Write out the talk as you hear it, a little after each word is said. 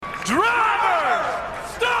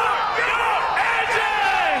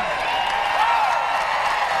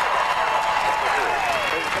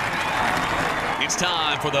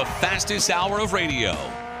time for the fastest hour of radio,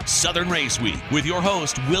 Southern Race Week, with your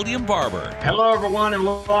host, William Barber. Hello, everyone, and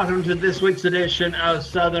welcome to this week's edition of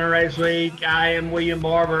Southern Race Week. I am William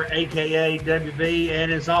Barber, a.k.a. WB,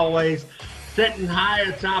 and as always, sitting high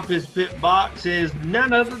atop his pit box is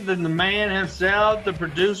none other than the man himself, the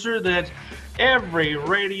producer that every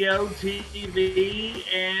radio, TV,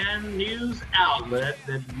 and news outlet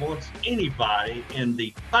that wants anybody in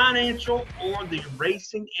the financial or the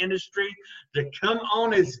racing industry to come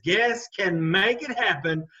on as guests can make it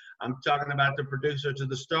happen. I'm talking about the producer to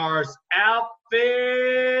the stars, Alfie.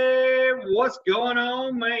 What's going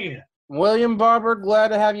on, man? William Barber, glad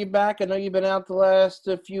to have you back. I know you've been out the last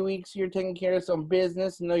few weeks here taking care of some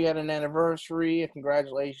business. I know you had an anniversary.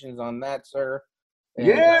 Congratulations on that, sir. And,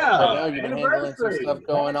 yeah. I know you've been handling some stuff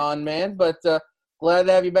going on, man. But glad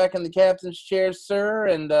to have you back in the captain's chair, sir.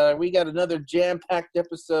 And we got another jam-packed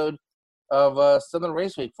episode of Southern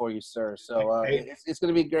Race Week for you, sir. So it's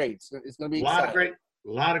going to be great. It's going to be exciting. A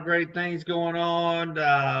lot of great things going on.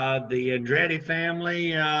 The Andretti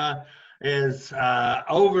family is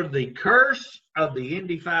over the curse of the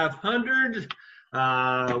Indy 500.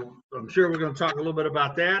 I'm sure we're going to talk a little bit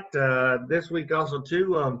about that this week also,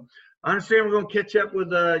 too. I understand we're going to catch up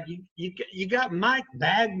with you got Mike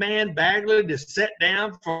Bagman Bagley to sit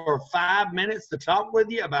down for 5 minutes to talk with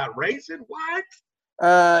you about racing. What?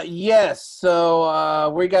 Yes. So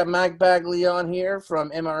we got Mike Bagley on here from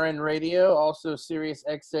MRN Radio, also Sirius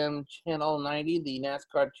XM Channel 90, the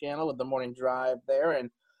NASCAR channel with the morning drive there. And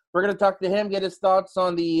we're going to talk to him, get his thoughts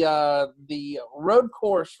on the road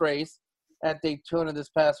course race at Daytona this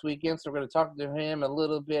past weekend. So we're going to talk to him a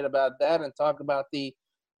little bit about that and talk about the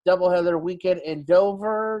doubleheader weekend in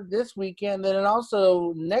Dover this weekend. Then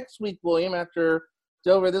also next week, William, after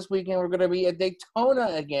Dover this weekend, we're going to be at Daytona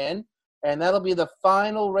again. And that'll be the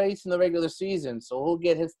final race in the regular season. So we'll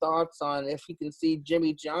get his thoughts on if he can see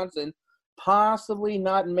Jimmie Johnson possibly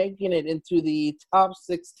not making it into the top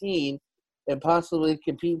 16 and possibly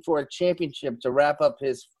compete for a championship to wrap up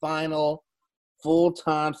his final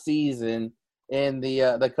full-time season in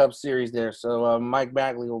the Cup Series there. So Mike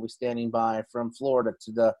Bagley will be standing by from Florida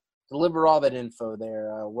to deliver all that info there.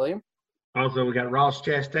 William? Also, we got Ross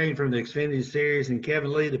Chastain from the Xfinity Series and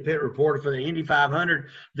Kevin Lee, the pit reporter for the Indy 500.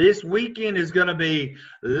 This weekend is going to be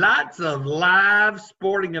lots of live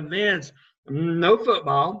sporting events. No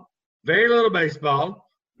football, very little baseball,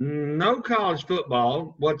 no college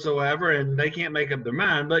football whatsoever, and they can't make up their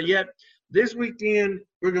mind. But yet, this weekend,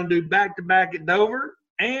 we're going to do back-to-back at Dover,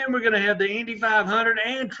 and we're going to have the Indy 500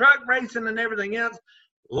 and truck racing and everything else.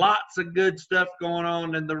 Lots of good stuff going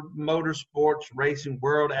on in the motorsports racing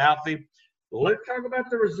world, Alfie. Let's talk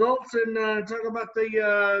about the results and talk about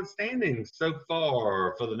the standings so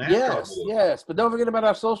far for the NASCAR board. Yes. But don't forget about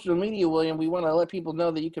our social media, William. We want to let people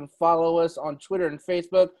know that you can follow us on Twitter and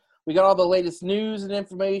Facebook. We got all the latest news and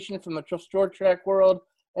information from the short track world,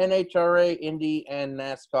 NHRA, Indy, and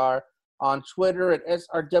NASCAR. On Twitter at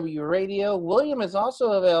SRW Radio. William is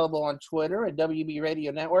also available on Twitter at WB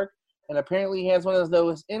Radio Network. And apparently he has one of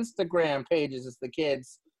those Instagram pages as the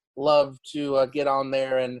kids love to get on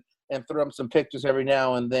there and throw up some pictures every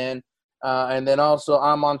now and then. And then also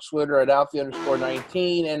I'm on Twitter at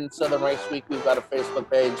Alfie_19. And Southern Race Week, we've got a Facebook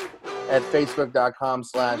page at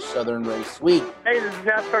facebook.com/Southern Race Week. Hey, this is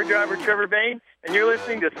NASCAR driver Trevor Bayne, and you're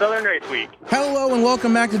listening to Southern Race Week. Hello and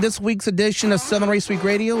welcome back to this week's edition of Southern Race Week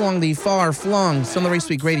Radio along the far-flung Southern Race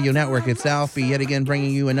Week Radio Network. It's Alfie yet again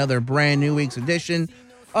bringing you another brand new week's edition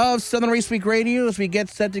of Southern Race Week Radio as we get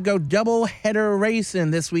set to go double-header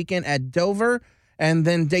racing this weekend at Dover and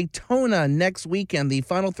then Daytona next weekend, the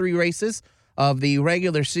final 3 races of the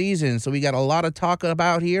regular season. So we got a lot of talk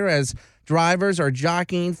about here as drivers are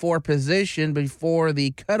jockeying for position before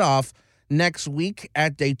the cutoff next week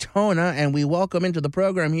at Daytona. And we welcome into the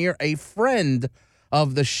program here a friend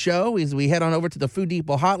of the show as we head on over to the Food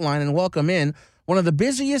Depot hotline and welcome in one of the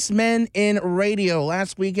busiest men in radio.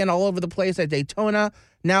 Last weekend all over the place at Daytona,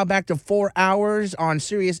 now back to 4 hours on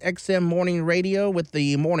Sirius XM Morning Radio with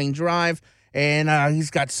the Morning Drive. And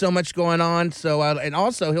he's got so much going on. So and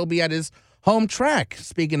also he'll be at his home track.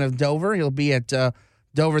 Speaking of Dover, he'll be at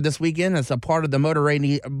Dover this weekend as a part of the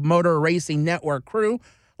Motor Racing Network crew.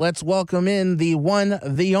 Let's welcome in the one,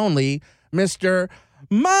 the only, Mr.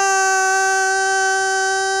 Mike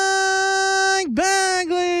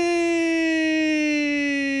Bagley.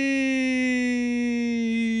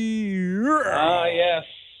 Yes.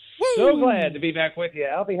 Woo! So glad to be back with you,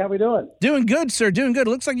 Alfie. How we doing? Doing good, sir. Doing good.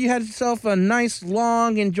 Looks like you had yourself a nice,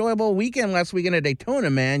 long, enjoyable weekend last weekend at Daytona,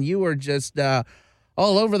 man. You were just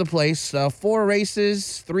all over the place. 4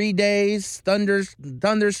 races, 3 days,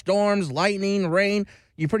 thunderstorms, lightning, rain.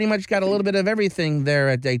 you pretty much got a little bit of everything there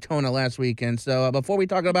at Daytona last weekend. So before we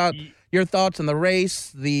talk about your thoughts on the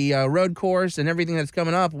race, the road course, and everything that's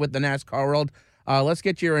coming up with the NASCAR world, let's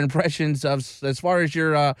get your impressions of as far as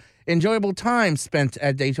your enjoyable time spent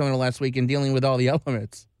at Daytona last week in dealing with all the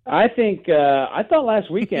elements. I thought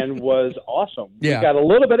last weekend was awesome. Yeah. We got a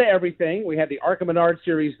little bit of everything. We had the ARCA Menard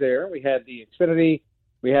Series there. We had the Xfinity.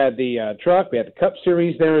 We had the truck. We had the Cup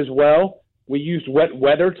Series there as well. We used wet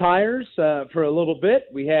weather tires for a little bit.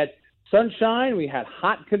 We had sunshine. We had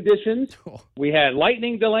hot conditions. We had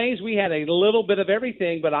lightning delays. We had a little bit of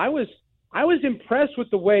everything. But I was impressed with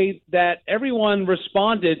the way that everyone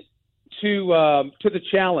responded to the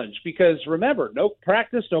challenge, because remember, no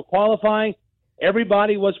practice, no qualifying.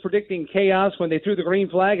 Everybody was predicting chaos when they threw the green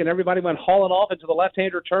flag, and everybody went hauling off into the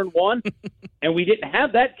left-hander turn one, and we didn't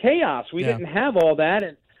have that chaos. We didn't have all that,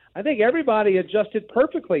 and I think everybody adjusted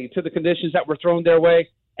perfectly to the conditions that were thrown their way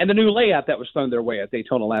and the new layout that was thrown their way at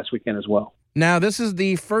Daytona last weekend as well. Now, this is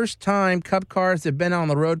the first time Cup cars have been on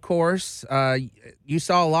the road course. You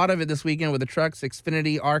saw a lot of it this weekend with the trucks,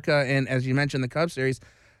 Xfinity, ARCA, and as you mentioned, the Cup Series.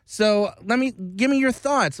 So give me your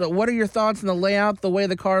thoughts. What are your thoughts on the layout, the way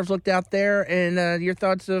the cars looked out there, and your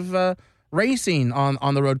thoughts of racing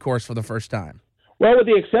on the road course for the first time? Well, with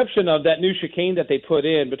the exception of that new chicane that they put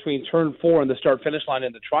in between turn 4 and the start-finish line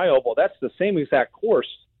in the Tri-Oval, that's the same exact course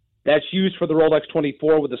that's used for the Rolex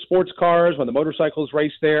 24 with the sports cars, when the motorcycles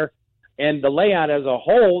race there. And the layout as a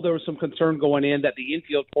whole, there was some concern going in that the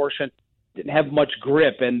infield portion didn't have much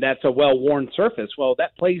grip, and that's a well-worn surface. Well,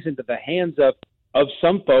 that plays into the hands of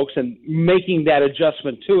some folks and making that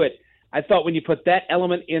adjustment to it. I thought when you put that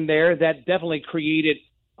element in there, that definitely created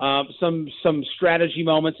some strategy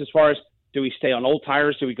moments as far as, do we stay on old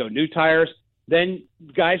tires? Do we go new tires? Then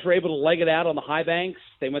guys were able to leg it out on the high banks.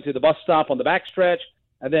 They went through the bus stop on the backstretch,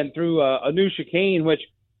 and then through a new chicane, which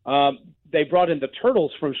they brought in the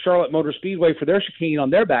Turtles from Charlotte Motor Speedway for their chicane on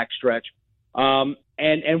their backstretch.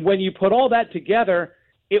 And when you put all that together,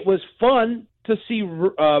 it was fun to see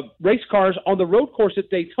race cars on the road course at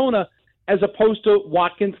Daytona as opposed to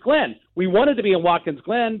Watkins Glen. We wanted to be in Watkins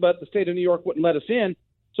Glen, but the state of New York wouldn't let us in.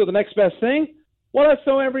 So the next best thing, well, let's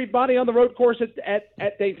throw everybody on the road course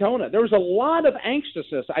at Daytona. There was a lot of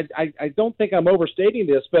anxiousness. I don't think I'm overstating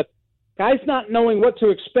this, but guys not knowing what to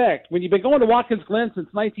expect. When you've been going to Watkins Glen since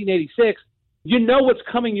 1986, you know what's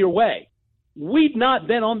coming your way. We'd not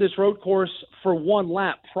been on this road course for one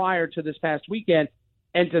lap prior to this past weekend,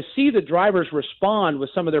 and to see the drivers respond with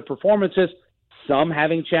some of their performances, some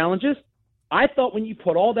having challenges, I thought when you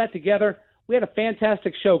put all that together, we had a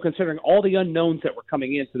fantastic show considering all the unknowns that were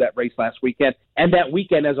coming into that race last weekend and that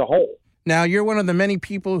weekend as a whole. Now, you're one of the many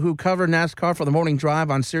people who cover NASCAR for the Morning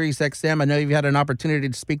Drive on Sirius XM. I know you've had an opportunity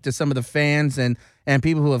to speak to some of the fans and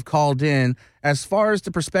people who have called in. As far as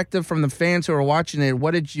the perspective from the fans who are watching it,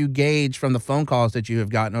 what did you gauge from the phone calls that you have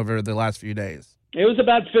gotten over the last few days? It was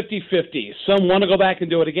about 50-50. Some want to go back and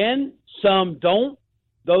do it again. Some don't.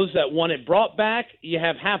 Those that want it brought back, you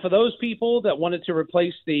have half of those people that wanted to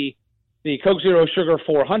replace the Coke Zero Sugar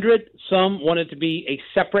 400. Some want it to be a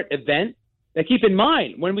separate event. Now, keep in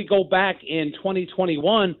mind, when we go back in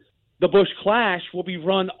 2021, the Busch Clash will be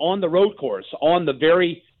run on the road course, on the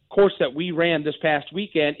very course that we ran this past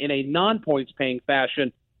weekend in a non-points paying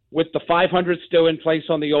fashion, with the 500 still in place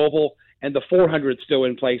on the oval and the 400 still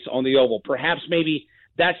in place on the oval. Perhaps maybe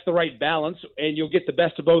that's the right balance, and you'll get the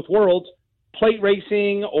best of both worlds, plate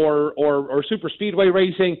racing or super speedway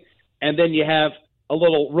racing, and then you have a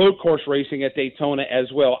little road course racing at Daytona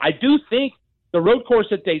as well. I do think the road course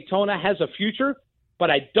at Daytona has a future, but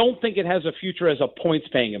I don't think it has a future as a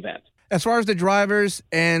points-paying event. As far as the drivers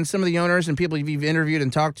and some of the owners and people you've interviewed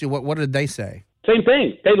and talked to, what did they say? Same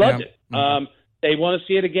thing. They loved it. Okay. They want to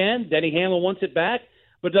see it again. Denny Hamlin wants it back,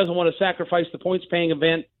 but doesn't want to sacrifice the points-paying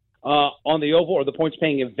event on the oval or the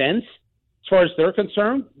points-paying events. As far as they're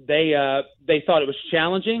concerned, they thought it was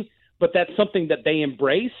challenging, but that's something that they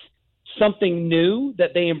embrace, something new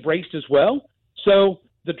that they embraced as well. So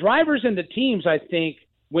the drivers and the teams, I think,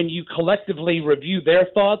 when you collectively review their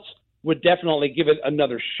thoughts, would definitely give it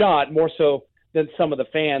another shot, more so than some of the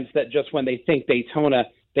fans that just when they think Daytona,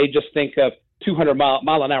 they just think of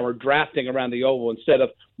 200-mile-an-hour drafting around the oval instead of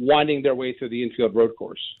winding their way through the infield road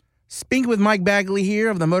course. Speaking with Mike Bagley here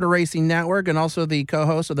of the Motor Racing Network and also the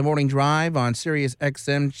co-host of the Morning Drive on Sirius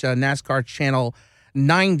XM NASCAR Channel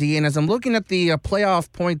 90. And as I'm looking at the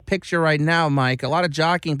playoff point picture right now, Mike, a lot of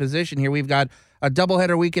jockeying position here. We've got a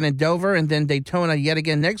doubleheader weekend in Dover and then Daytona yet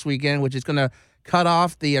again next weekend, which is going to cut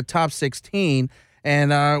off the top 16.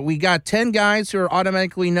 And we got 10 guys who are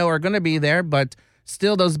automatically are going to be there, but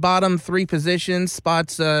still those bottom three positions,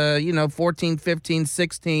 spots, 14, 15,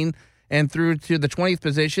 16, and through to the 20th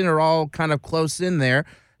position are all kind of close in there.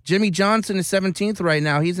 Jimmie Johnson is 17th right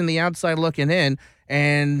now. He's in the outside looking in,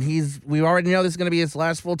 and we already know this is going to be his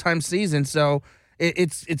last full-time season, so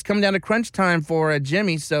it's coming down to crunch time for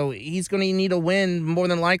Jimmie, so he's going to need a win more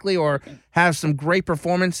than likely or have some great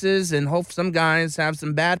performances and hope some guys have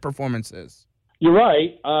some bad performances. You're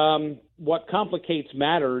right. What complicates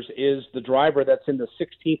matters is the driver that's in the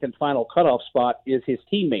 16th and final cutoff spot is his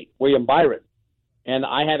teammate, William Byron. And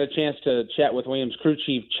I had a chance to chat with Williams crew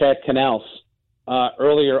chief Chad Canals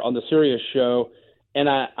earlier on the Sirius show, and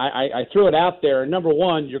I threw it out there. Number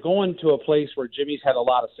one, you're going to a place where Jimmie's had a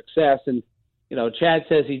lot of success, and Chad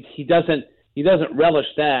says he doesn't relish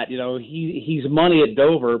that. He's money at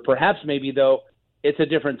Dover. Perhaps maybe though it's a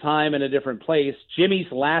different time and a different place.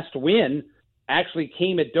 Jimmie's last win actually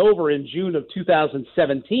came at Dover in June of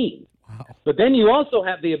 2017. Wow. But then you also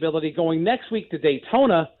have the ability going next week to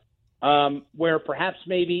Daytona, where perhaps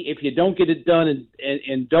maybe if you don't get it done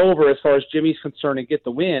in Dover as far as Jimmie's concerned and get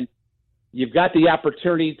the win, you've got the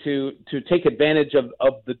opportunity to take advantage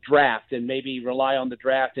of the draft and maybe rely on the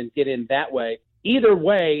draft and get in that way. Either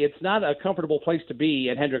way, it's not a comfortable place to be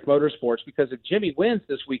at Hendrick Motorsports, because if Jimmie wins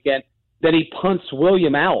this weekend, then he punts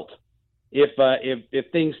William out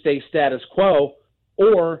if things stay status quo.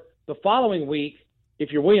 Or the following week, if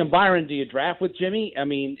you're William Byron, do you draft with Jimmie? I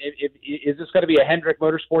mean, is this going to be a Hendrick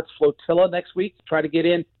Motorsports flotilla next week to try to get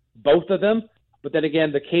in both of them? But then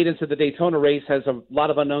again, the cadence of the Daytona race has a lot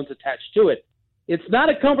of unknowns attached to it. It's not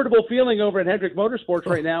a comfortable feeling over at Hendrick Motorsports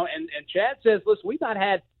right now. And Chad says, listen,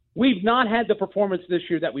 we've not had the performance this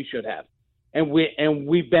year that we should have. And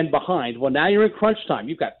we've been behind. Well, now you're in crunch time.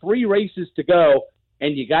 You've got 3 races to go,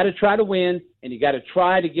 and you got to try to win, and you got to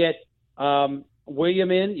try to get William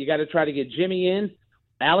in. You got to try to get Jimmie in.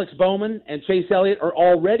 Alex Bowman and Chase Elliott are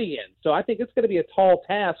already in. So I think it's going to be a tall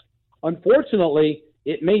task. Unfortunately,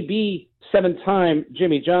 it may be 7-time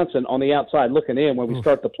Jimmie Johnson on the outside looking in when we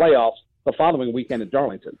start the playoffs the following weekend at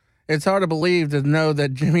Darlington. It's hard to believe to know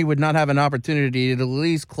that Jimmie would not have an opportunity to at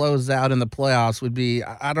least close out in the playoffs. Would be,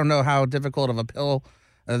 I don't know how difficult of a pill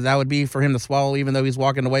that would be for him to swallow, even though he's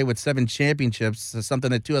walking away with 7 championships,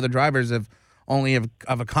 something that 2 other drivers have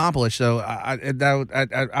accomplished. So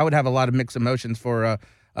I would have a lot of mixed emotions for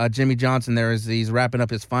Jimmie Johnson there as he's wrapping up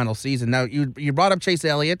his final season. Now, you brought up Chase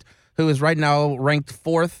Elliott, who is right now ranked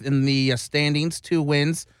 4th in the standings, 2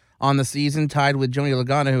 wins on the season, tied with Joey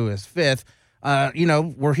Logano, who is 5th.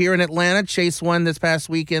 We're here in Atlanta. Chase won this past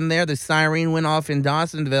weekend there. The siren went off in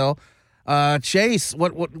Dawsonville. Chase,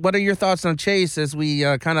 what are your thoughts on Chase as we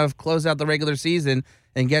kind of close out the regular season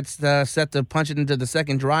and gets set to punch it into the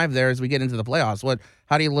second drive there as we get into the playoffs?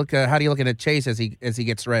 How do you look at Chase as he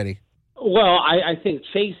gets ready? Well, I think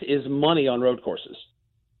Chase is money on road courses,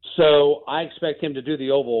 so I expect him to do the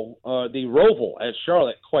Roval at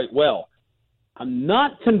Charlotte quite well. I'm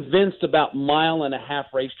not convinced about 1.5 mile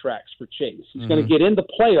racetracks for Chase. He's going to get into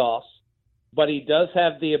playoffs, but he does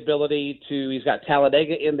have the ability to. He's got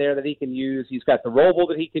Talladega in there that he can use. He's got the Roval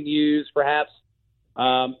that he can use, perhaps.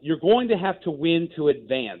 You're going to have to win to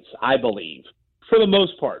advance, I believe, for the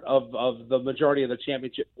most part of the majority of the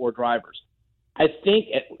championship 4 drivers. I think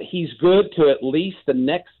he's good to at least the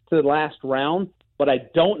next to last round, but I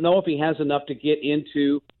don't know if he has enough to get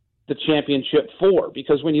into the championship 4,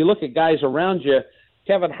 because when you look at guys around you,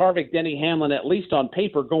 Kevin Harvick, Denny Hamlin, at least on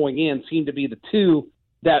paper going in, seem to be the 2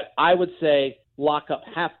 that I would say lock up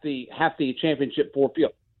half the championship 4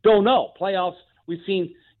 field. Don't know. Playoffs, we've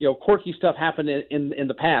seen quirky stuff happen in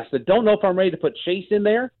the past. I don't know if I'm ready to put Chase in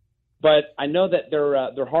there, but I know that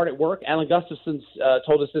they're hard at work. Alan Gustafson's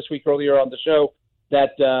told us this week earlier on the show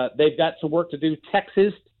that they've got some work to do.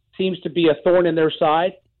 Texas seems to be a thorn in their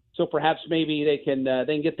side, so perhaps maybe they can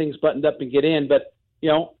get things buttoned up and get in. But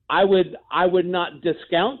I would not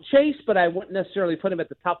discount Chase, but I wouldn't necessarily put him at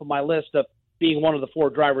the top of my list of being one of the 4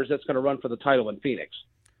 drivers that's going to run for the title in Phoenix.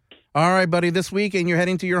 All right, buddy. This weekend, you're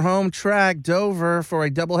heading to your home track, Dover, for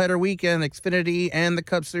a doubleheader weekend, Xfinity and the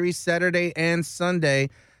Cup Series, Saturday and Sunday.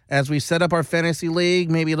 As we set up our fantasy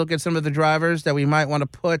league, maybe look at some of the drivers that we might want to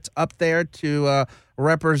put up there to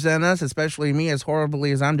represent us, especially me, as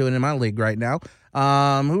horribly as I'm doing in my league right now.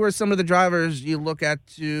 Who are some of the drivers you look at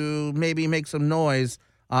to maybe make some noise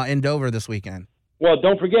in Dover this weekend? Well,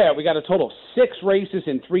 don't forget, we got a total of 6 races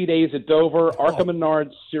in 3 days at Dover. ARCA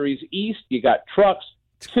Menards Series East. You got trucks,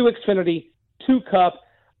 2 Xfinity, 2 Cup.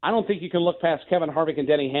 I don't think you can look past Kevin Harvick and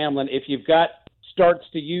Denny Hamlin. If you've got starts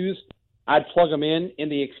to use, I'd plug them in. In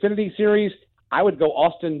the Xfinity Series, I would go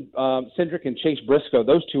Austin Cindric and Chase Briscoe.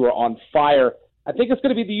 Those 2 are on fire. I think it's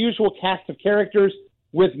going to be the usual cast of characters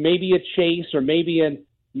with maybe a Chase or maybe an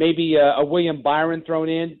maybe a William Byron thrown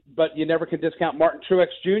in, but you never can discount Martin Truex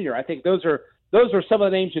Jr. I think those are some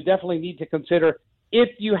of the names you definitely need to consider. If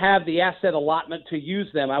you have the asset allotment to use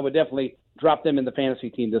them, I would definitely drop them in the fantasy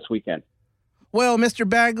team this weekend. Well, Mr.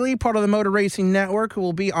 Bagley, part of the Motor Racing Network, who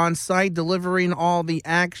will be on site delivering all the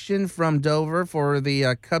action from Dover for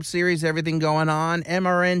the Cup Series, everything going on.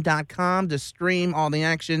 MRN.com to stream all the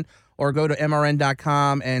action, or go to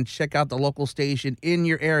MRN.com and check out the local station in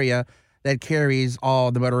your area that carries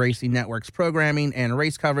all the Motor Racing Network's programming and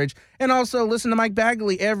race coverage. And also listen to Mike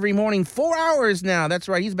Bagley every morning, 4 hours now. That's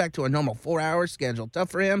right, he's back to a normal 4-hour schedule.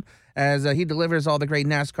 Tough for him as he delivers all the great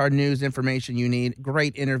NASCAR news information you need,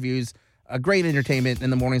 great interviews, great entertainment in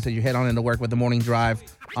the mornings as you head on into work with the Morning Drive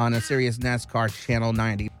on a Sirius NASCAR Channel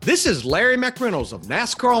 90. This is Larry McReynolds of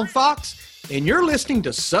NASCAR on Fox, and you're listening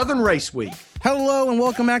to Southern Race Week. Hello and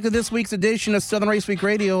welcome back to this week's edition of Southern Race Week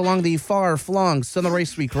Radio along the far-flung Southern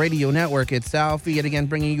Race Week Radio Network. It's Alfie yet again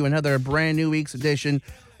bringing you another brand new week's edition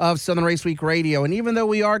of Southern Race Week Radio. And even though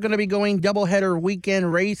we are going to be going doubleheader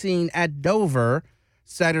weekend racing at Dover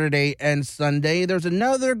Saturday and Sunday, there's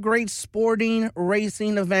another great sporting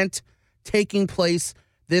racing event taking place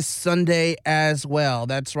this Sunday as well.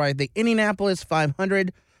 That's right, the Indianapolis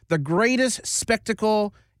 500, the greatest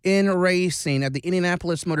spectacle in racing at the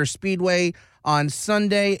Indianapolis Motor Speedway on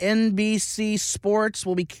Sunday. NBC Sports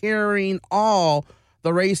will be carrying all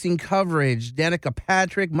the racing coverage. Danica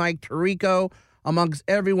Patrick, Mike Tirico, amongst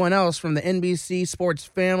everyone else from the NBC Sports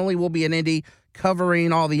family will be in Indy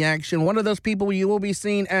covering all the action. One of those people you will be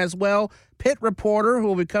seeing as well, pit reporter, who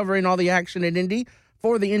will be covering all the action at Indy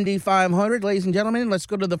for the Indy 500. Ladies and gentlemen, let's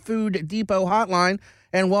go to the Food Depot hotline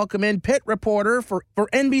and welcome in pit reporter for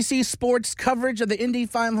NBC Sports coverage of the Indy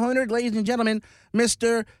 500. Ladies and gentlemen,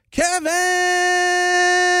 Mr. Kevin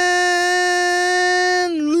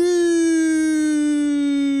Lou.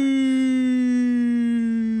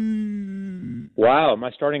 Wow, am I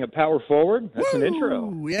starting a power forward? That's an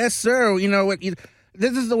intro. Yes, sir. You know what?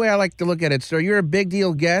 This is the way I like to look at it, sir. You're a big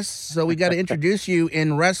deal guest, so we got to introduce you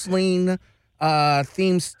in wrestling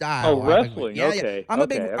theme style. Oh, wrestling. Yeah, okay.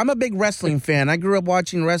 I'm a big wrestling fan. I grew up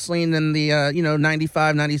watching wrestling in the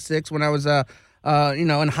 95, 96 when I was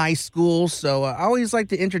in high school. So I always like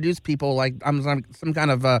to introduce people like I'm some kind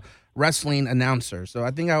of wrestling announcer. So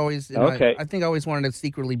I think I always wanted to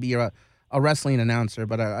secretly be a wrestling announcer,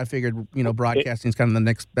 but I figured broadcasting is kind of the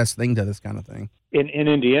next best thing to this kind of thing. In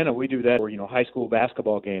Indiana, we do that for high school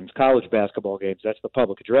basketball games, college basketball games. That's the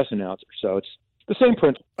public address announcer. So it's the same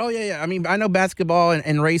principle. Oh, yeah. I mean, I know basketball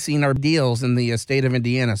and racing are deals in the state of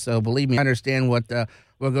Indiana, so believe me, I understand what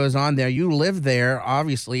goes on there. You live there,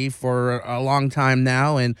 obviously, for a long time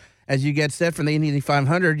now, and as you get set for the Indy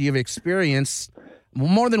 500, you've experienced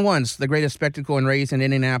more than once the greatest spectacle in race in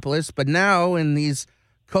Indianapolis, but now in these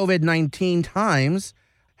COVID-19 times,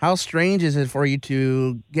 how strange is it for you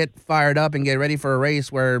to get fired up and get ready for a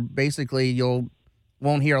race where basically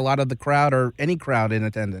won't hear a lot of the crowd or any crowd in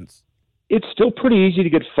attendance? It's still pretty easy to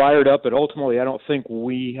get fired up, but ultimately I don't think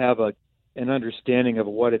we have an understanding of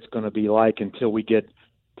what it's going to be like until we get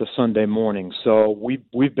to Sunday morning. So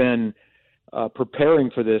we've been preparing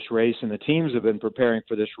for this race, and the teams have been preparing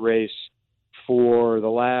for this race for the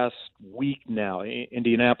last week now.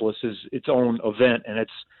 Indianapolis is its own event, and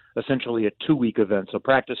it's essentially a 2-week event. So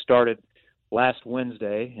practice started last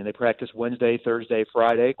Wednesday, and they practiced Wednesday, Thursday,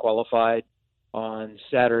 Friday, qualified on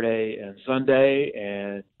Saturday and Sunday,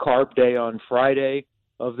 and carb day on Friday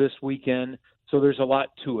of this weekend. So there's a lot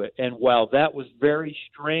to it. And while that was very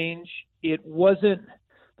strange, it wasn't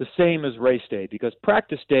the same as race day, because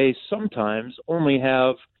practice days sometimes only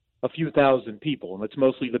have a few thousand people, and it's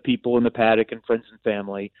mostly the people in the paddock and friends and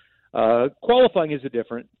family. Qualifying is a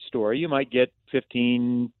different story. You might get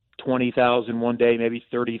 15, 20,000 one day, maybe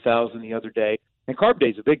 30,000 the other day. And carb day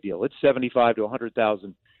is a big deal. It's 75 to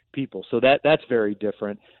 100,000 people. So that's very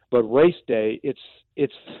different. But race day,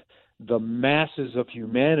 it's the masses of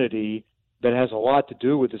humanity that has a lot to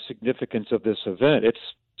do with the significance of this event. It's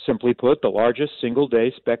simply put the largest single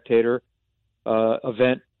day spectator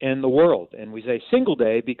event in the world. And we say single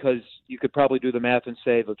day because you could probably do the math and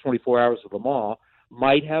say the 24 hours of Le Mans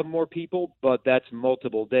might have more people, but that's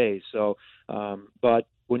multiple days. So, but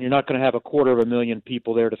when you're not going to have 250,000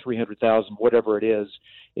 people there to 300,000, whatever it is,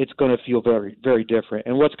 it's going to feel very, very different.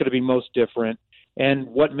 And what's going to be most different, and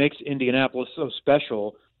what makes Indianapolis so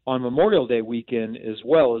special on Memorial Day weekend, as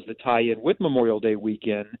well as the tie-in with Memorial Day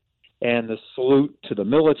weekend and the salute to the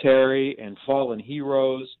military and fallen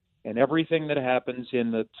heroes and everything that happens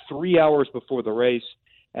in the 3 hours before the race,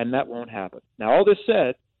 and that won't happen. Now, all this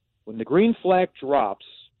said, when the green flag drops,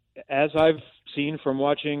 as I've seen from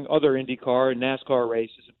watching other IndyCar and NASCAR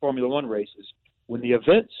races and Formula One races, when the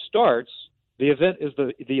event starts, the event is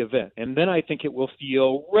the event. And then I think it will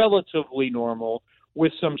feel relatively normal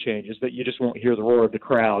with some changes that you just won't hear the roar of the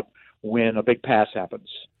crowd when a big pass happens.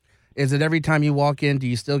 Is it every time you walk in, do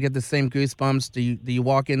you still get the same goosebumps? Do you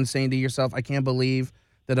walk in saying to yourself, I can't believe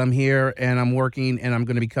that I'm here and I'm working and I'm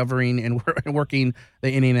going to be covering and working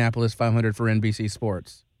the Indianapolis 500 for NBC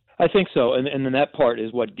Sports? I think so, and then that part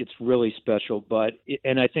is what gets really special.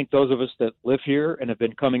 And I think those of us that live here and have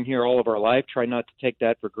been coming here all of our life try not to take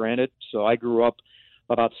that for granted. So I grew up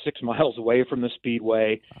about 6 miles away from the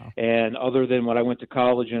Speedway, wow. And other than when I went to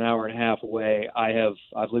college an hour and a half away,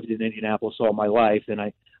 I've lived in Indianapolis all my life, and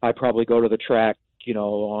I probably go to the track,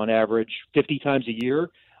 on average 50 times a year.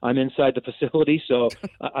 I'm inside the facility, so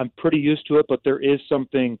I'm pretty used to it. But there is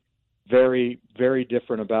something very, very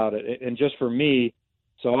different about it, and just for me.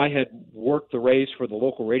 So I had worked the race for the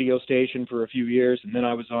local radio station for a few years, and then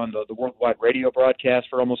I was on the worldwide radio broadcast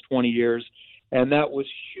for almost 20 years. And that was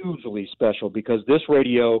hugely special because this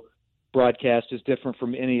radio broadcast is different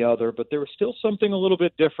from any other, but there was still something a little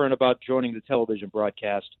bit different about joining the television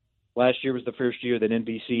broadcast. Last year was the first year that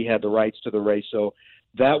NBC had the rights to the race, so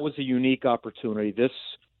that was a unique opportunity. This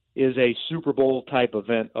is a Super Bowl type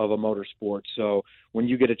event of a motorsport, so when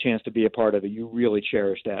you get a chance to be a part of it, you really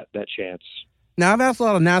cherish that chance. Now, I've asked a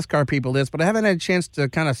lot of NASCAR people this, but I haven't had a chance to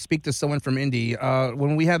kind of speak to someone from Indy.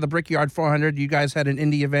 When we had the Brickyard 400, you guys had an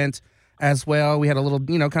Indy event as well. We had a little,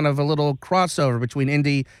 kind of a little crossover between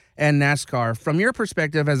Indy and NASCAR. From your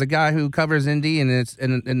perspective as a guy who covers Indy,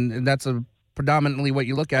 and that's predominantly what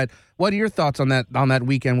you look at, what are your thoughts on that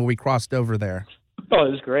weekend where we crossed over there? Oh,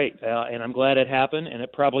 it was great, and I'm glad it happened, and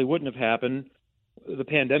it probably wouldn't have happened. The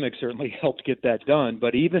pandemic certainly helped get that done,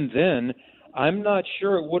 but even then, I'm not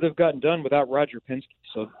sure it would have gotten done without Roger Penske.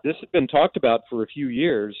 So this had been talked about for a few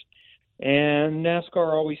years, and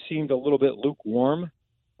NASCAR always seemed a little bit lukewarm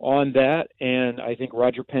on that, and I think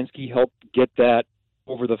Roger Penske helped get that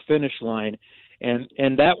over the finish line, and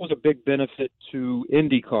that was a big benefit to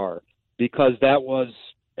IndyCar because that was,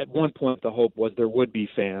 at one point, the hope was there would be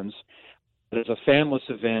fans. But as a fanless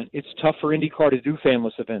event, it's tough for IndyCar to do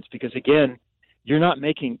fanless events because, again, you're not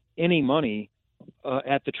making any money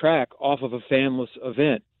at the track off of a fanless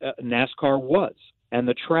event. NASCAR was, and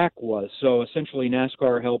the track was. So essentially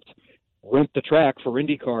NASCAR helped rent the track for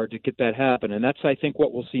IndyCar to get that happen. And that's, I think,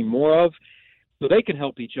 what we'll see more of. So they can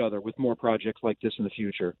help each other with more projects like this in the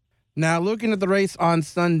future. Now, looking at the race on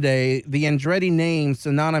Sunday, the Andretti name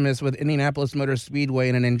synonymous with Indianapolis Motor Speedway,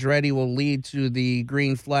 and an Andretti will lead to the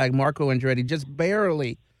green flag. Marco Andretti just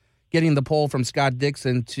barely getting the pole from Scott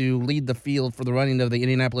Dixon to lead the field for the running of the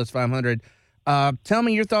Indianapolis 500. Tell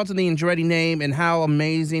me your thoughts on the Andretti name and how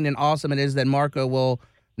amazing and awesome it is that Marco will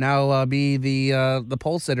now be the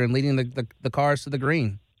pole sitter and leading the cars to the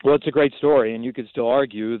green. Well, it's a great story, and you could still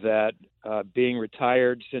argue that being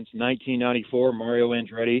retired since 1994, Mario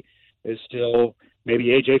Andretti is still,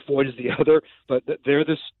 maybe A.J. Foyt is the other, but they're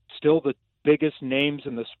still the biggest names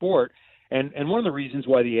in the sport. And one of the reasons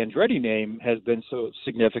why the Andretti name has been so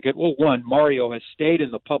significant, well, one, Mario has stayed in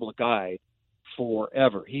the public eye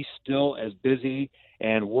forever. He's still as busy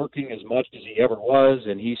and working as much as he ever was,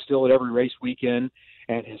 and he's still at every race weekend.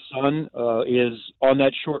 And his son is on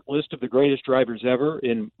that short list of the greatest drivers ever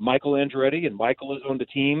in Michael Andretti, and Michael has owned the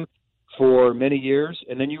team for many years.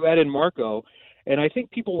 And then you add in Marco, and I think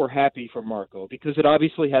people were happy for Marco because it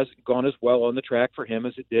obviously hasn't gone as well on the track for him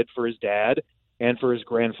as it did for his dad and for his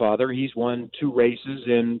grandfather. He's won 2 races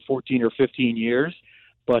in 14 or 15 years.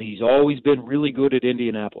 But he's always been really good at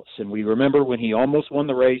Indianapolis. And we remember when he almost won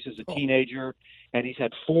the race as a teenager, and he's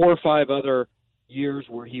had 4 or 5 other years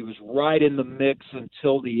where he was right in the mix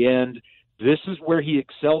until the end. This is where he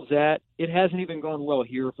excels at. It hasn't even gone well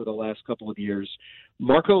here for the last couple of years.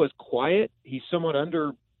 Marco is quiet. He's somewhat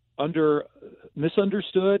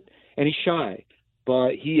misunderstood, and he's shy.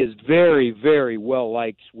 But he is very, very well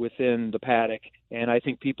liked within the paddock, and I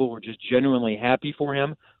think people were just genuinely happy for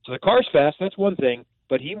him. So the car's fast, that's one thing.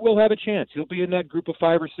 But he will have a chance. He'll be in that group of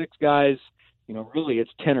 5 or 6 guys. Really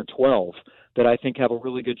it's 10 or 12 that I think have a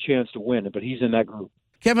really good chance to win. But he's in that group.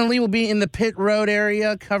 Kevin Lee will be in the pit road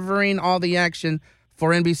area covering all the action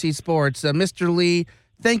for NBC Sports. Mr. Lee,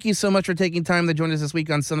 thank you so much for taking time to join us this week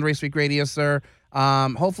on Southern Race Week Radio, sir.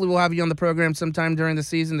 Hopefully we'll have you on the program sometime during the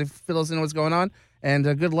season to fill us in what's going on. And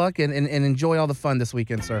good luck and enjoy all the fun this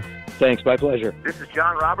weekend, sir. Thanks. My pleasure. This is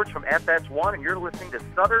John Roberts from FS1, and you're listening to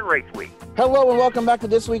Southern Race Week. Hello, and welcome back to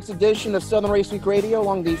this week's edition of Southern Race Week Radio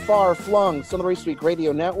along the far-flung Southern Race Week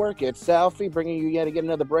Radio Network. It's Salfie bringing you yet again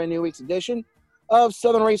another brand new week's edition of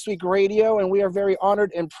Southern Race Week Radio, and we are very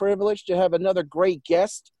honored and privileged to have another great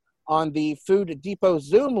guest on the Food Depot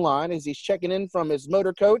Zoom line as he's checking in from his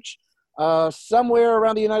motor coach somewhere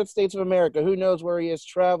around the United States of America. Who knows where he is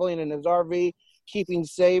traveling in his RV, keeping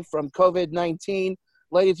safe from COVID-19.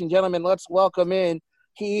 Ladies and gentlemen, let's welcome in.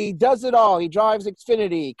 He does it all. He drives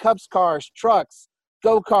Xfinity, Cups cars, trucks,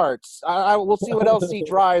 go-karts. We'll see what else he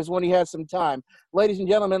drives when he has some time. Ladies and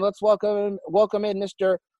gentlemen, let's welcome in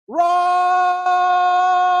Mr. Ross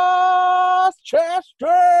Chastain.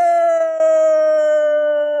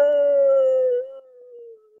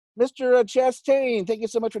 Mr. Chastain, thank you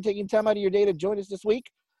so much for taking time out of your day to join us this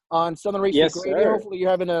week on Southern Race Week Radio. Sir. Hopefully you're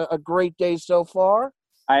having a great day so far.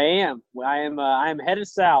 I am. I am headed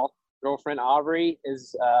south. Girlfriend Aubrey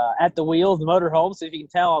is at the wheel of the motorhome. So if you can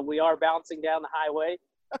tell, we are bouncing down the highway.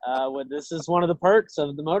 This is one of the perks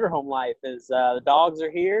of the motorhome life is the dogs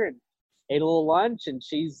are here and ate a little lunch, and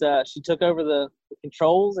she took over the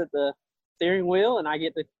controls at the steering wheel, and I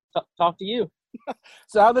get to talk to you.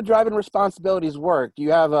 So how the driving responsibilities work? Do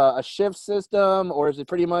you have a shift system, or is it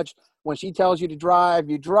pretty much when she tells you to drive,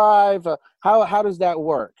 you drive? How does that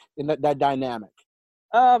work in that dynamic?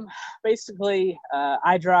 Basically,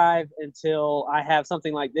 I drive until I have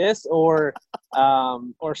something like this, or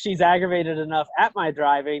she's aggravated enough at my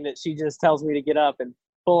driving that she just tells me to get up and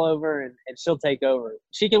pull over, and she'll take over.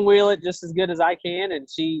 She can wheel it just as good as I can, and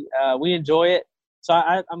we enjoy it. So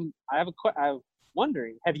I'm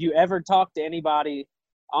wondering, have you ever talked to anybody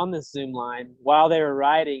on this Zoom line while they were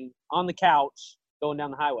riding on the couch going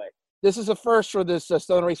down the highway? This is a first for this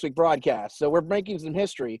Southern Race Week broadcast, so we're making some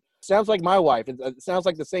history. Sounds like my wife. It sounds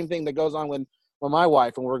like the same thing that goes on with my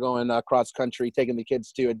wife when we're going cross country, taking the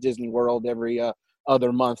kids to a Disney World every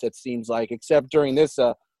other month, it seems like, except during this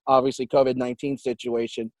obviously COVID-19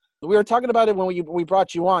 situation. We were talking about it when we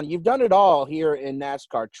brought you on. You've done it all here in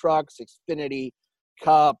NASCAR: trucks, Xfinity,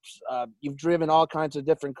 Cups. You've driven all kinds of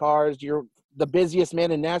different cars. You're the busiest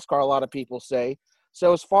man in NASCAR, a lot of people say.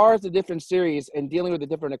 So as far as the different series and dealing with the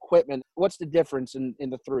different equipment, what's the difference in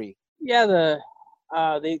the three? Yeah, the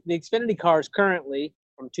Xfinity cars currently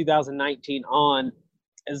from 2019 on,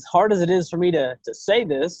 as hard as it is for me to say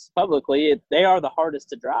this publicly, they are the hardest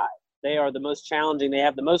to drive. They are the most challenging. They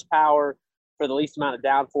have the most power for the least amount of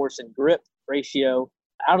downforce and grip ratio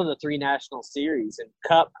out of the three national series. And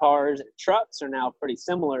Cup cars and trucks are now pretty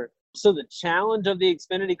similar. So the challenge of the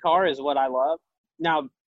Xfinity car is what I love. Now,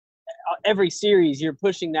 every series you're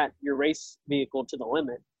pushing your race vehicle to the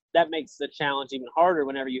limit. That makes the challenge even harder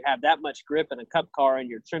whenever you have that much grip in a Cup car and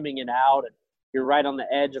you're trimming it out and you're right on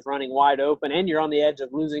the edge of running wide open and you're on the edge of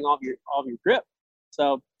losing all of your grip.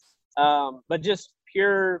 So, but just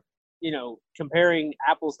pure, comparing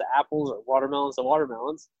apples to apples or watermelons to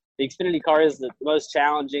watermelons, the Xfinity car is the most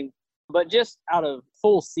challenging. But just out of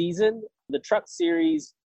full season, the truck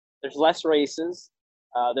series, there's less races.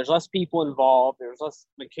 There's less people involved. There's less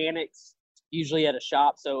mechanics usually at a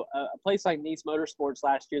shop. So a place like Nice Motorsports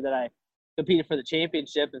last year that I competed for the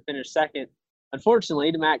championship and finished second,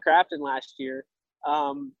 unfortunately, to Matt Crafton last year,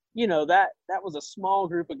 that was a small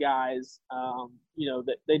group of guys,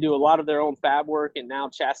 that they do a lot of their own fab work and now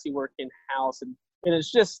chassis work in-house. And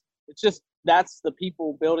it's just that's the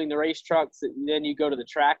people building the race trucks that then you go to the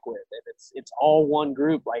track with. And it's all one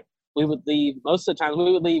group. Like most of the time,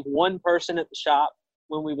 we would leave one person at the shop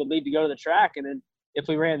when we would leave to go to the track. And then if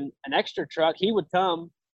we ran an extra truck, he would come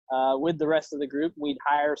with the rest of the group. We'd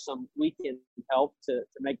hire some weekend help to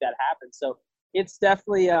make that happen. So it's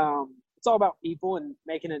definitely it's all about people and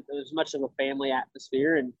making it as much of a family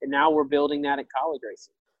atmosphere. And now we're building that at college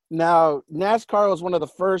racing. Now, NASCAR was one of the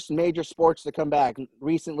first major sports to come back.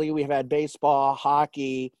 Recently, we've had baseball,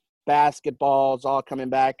 hockey, basketballs all coming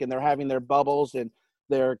back, and they're having their bubbles, and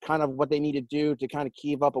they're kind of what they need to do to kind of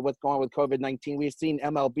keep up with what's going on with COVID-19. We've seen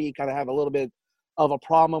MLB kind of have a little bit of a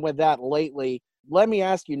problem with that lately. Let me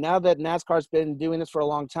ask you, now that NASCAR's been doing this for a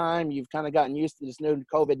long time, you've kind of gotten used to this new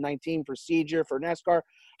COVID-19 procedure for NASCAR.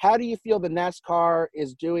 How do you feel the NASCAR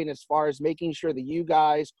is doing as far as making sure that you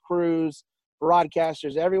guys, crews,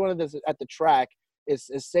 broadcasters, everyone that's at the track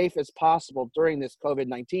is as safe as possible during this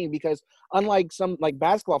COVID-19? Because unlike some, like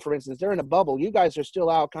basketball, for instance, they're in a bubble. You guys are still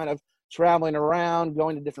out kind of traveling around,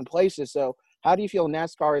 going to different places. So how do you feel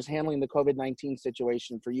NASCAR is handling the COVID-19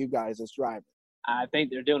 situation for you guys as drivers? I think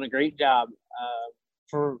they're doing a great job.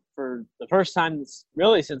 For the first time,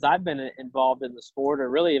 really, since I've been involved in the sport or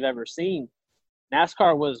really have ever seen,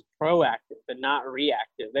 NASCAR was proactive and not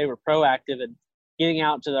reactive. They were proactive in getting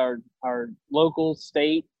out to our local,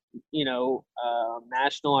 state,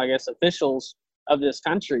 national, I guess, officials of this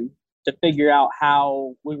country to figure out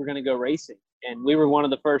how we were going to go racing. And we were one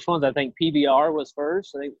of the first ones. I think PBR was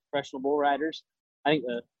first. I think Professional Bull Riders. I think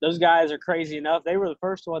those guys are crazy enough. They were the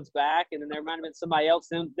first ones back, and then there might have been somebody else.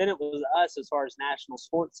 Then it was us as far as national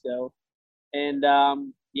sports go. And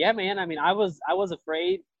Yeah, man. I mean, I was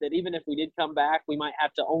afraid that even if we did come back, we might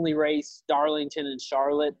have to only race Darlington and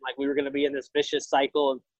Charlotte. Like we were going to be in this vicious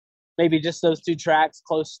cycle of maybe just those two tracks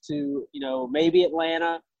close to, maybe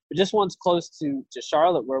Atlanta, but just one's close to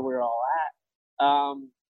Charlotte where we're all at.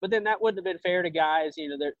 But then that wouldn't have been fair to guys.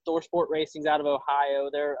 Thor Sport Racing's out of Ohio.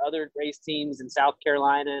 There are other race teams in South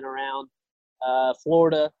Carolina and around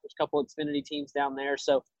Florida. There's a couple of Xfinity teams down there.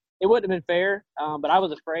 So it wouldn't have been fair, but I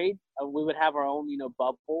was afraid we would have our own,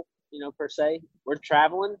 bubble, per se. We're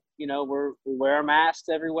traveling, we wear our masks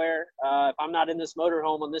everywhere. If I'm not in this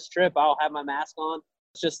motorhome on this trip, I'll have my mask on.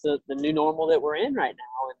 It's just the new normal that we're in right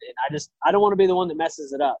now. And I don't want to be the one that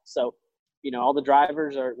messes it up. So, all the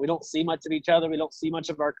drivers we don't see much of each other. We don't see much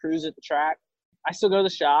of our crews at the track. I still go to the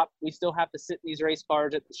shop. We still have to sit in these race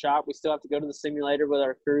cars at the shop. We still have to go to the simulator with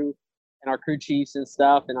our crew and our crew chiefs and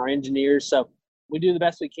stuff and our engineers. So, we do the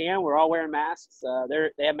best we can. We're all wearing masks.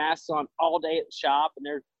 They have masks on all day at the shop, and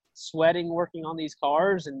they're sweating working on these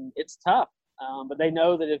cars, and it's tough. But they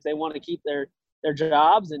know that if they want to keep their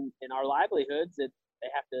jobs and our livelihoods, that they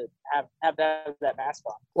have to have that mask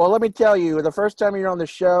on. Well, let me tell you, the first time you were on the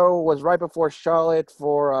show was right before Charlotte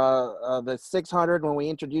for the 600 when we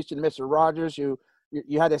introduced you to Mr. Rogers. You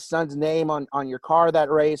had his son's name on your car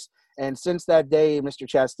that race. And since that day, Mr.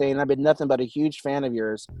 Chastain, I've been nothing but a huge fan of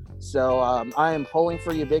yours. So I am pulling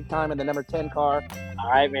for you big time in the number 10 car. All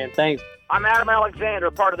right, man. Thanks. I'm Adam Alexander,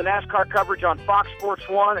 part of the NASCAR coverage on Fox Sports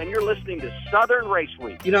 1, and you're listening to Southern Race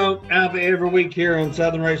Week. Alfie, every week here on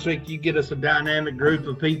Southern Race Week, you get us a dynamic group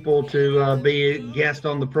of people to be a guest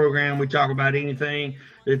on the program. We talk about anything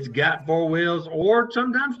that's got four wheels or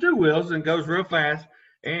sometimes two wheels and goes real fast.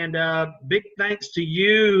 And big thanks to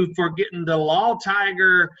you for getting the Law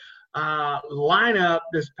Tiger lineup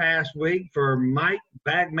this past week for Mike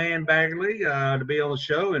Bagman Bagley to be on the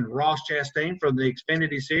show, and Ross Chastain from the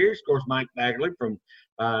Xfinity Series, of course Mike Bagley from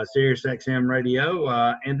Sirius XM Radio,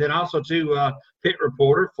 and then also pit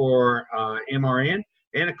reporter for MRN,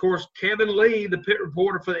 and of course Kevin Lee, the pit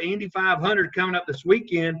reporter for the Indy 500 coming up this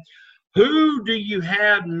weekend. Who do you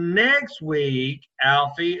have next week,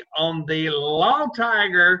 Alfie, on the Law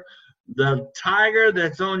Tiger, the tiger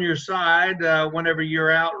that's on your side whenever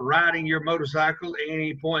you're out riding your motorcycle at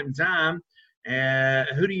any point in time?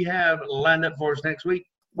 Who do you have lined up for us next week?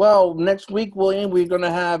 Well, next week, William, we're going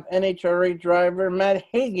to have NHRA driver Matt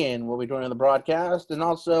Hagan will be joining the broadcast, and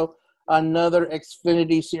also another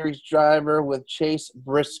Xfinity Series driver with Chase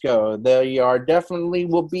Briscoe. They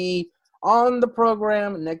will be on the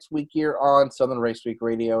program next week here on Southern Race Week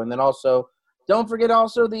Radio. And then also, don't forget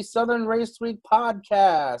the Southern Race Week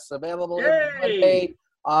podcast, available every Monday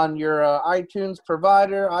on your iTunes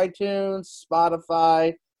provider, iTunes,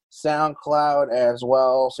 Spotify, SoundCloud as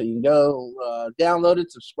well. So you can go download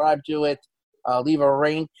it, subscribe to it, leave a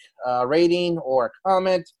rating or a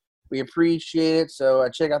comment. We appreciate it. So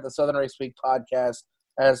check out the Southern Race Week podcast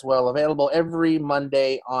as well, available every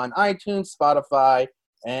Monday on iTunes, Spotify,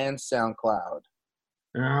 and SoundCloud.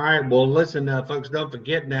 All right. Well, listen, folks, don't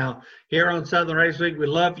forget now, here on Southern Race Week, we'd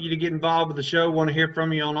love for you to get involved with the show. Want to hear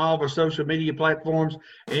from you on all of our social media platforms.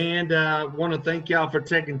 And want to thank y'all for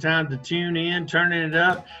taking time to tune in, turning it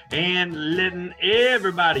up, and letting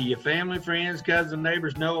everybody, your family, friends, cousins,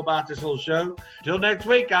 neighbors know about this little show. Till next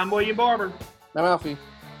week, I'm William Barber. I'm Alfie.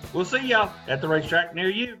 We'll see y'all at the racetrack near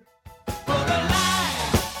you.